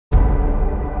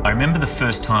I remember the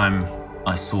first time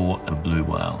I saw a blue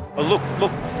whale. Oh, look,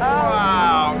 look.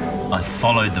 Wow. I've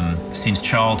followed them since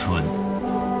childhood.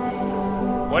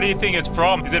 What do you think it's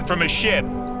from? Is it from a ship?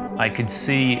 I could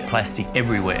see plastic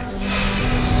everywhere.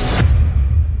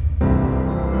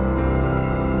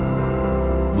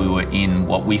 We were in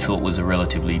what we thought was a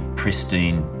relatively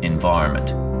pristine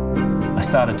environment. I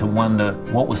started to wonder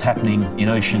what was happening in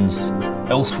oceans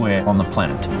elsewhere on the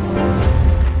planet.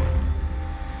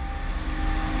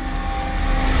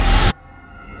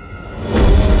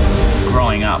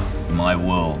 Growing up, my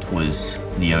world was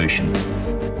the ocean.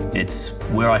 It's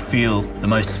where I feel the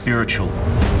most spiritual.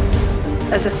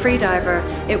 As a freediver,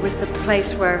 it was the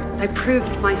place where I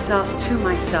proved myself to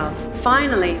myself.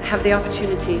 Finally, have the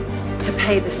opportunity to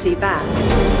pay the sea back.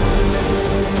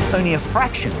 Only a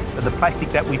fraction of the plastic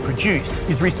that we produce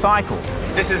is recycled.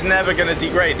 This is never going to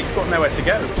degrade. It's got nowhere to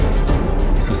go.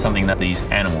 This was something that these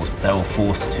animals, they were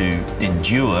forced to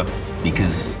endure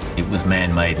because it was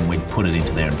man-made and we'd put it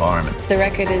into their environment. The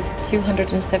record is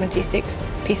 276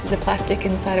 pieces of plastic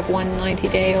inside of one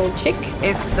 90-day-old chick.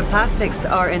 If the plastics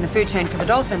are in the food chain for the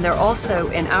dolphin, they're also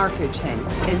in our food chain.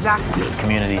 Exactly.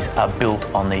 Communities are built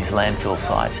on these landfill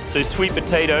sites. So sweet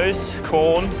potatoes,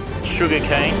 corn,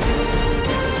 sugarcane,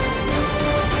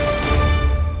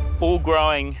 all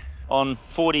growing on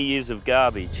 40 years of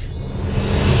garbage.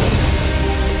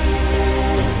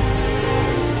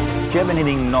 Do you have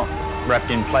anything not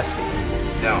wrapped in plastic?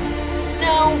 No.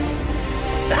 No.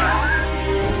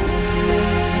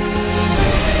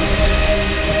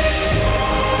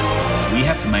 We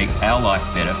have to make our life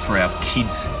better for our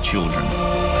kids' children.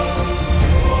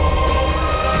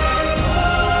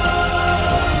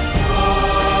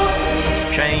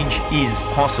 Change is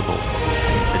possible.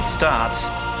 It starts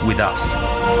with us.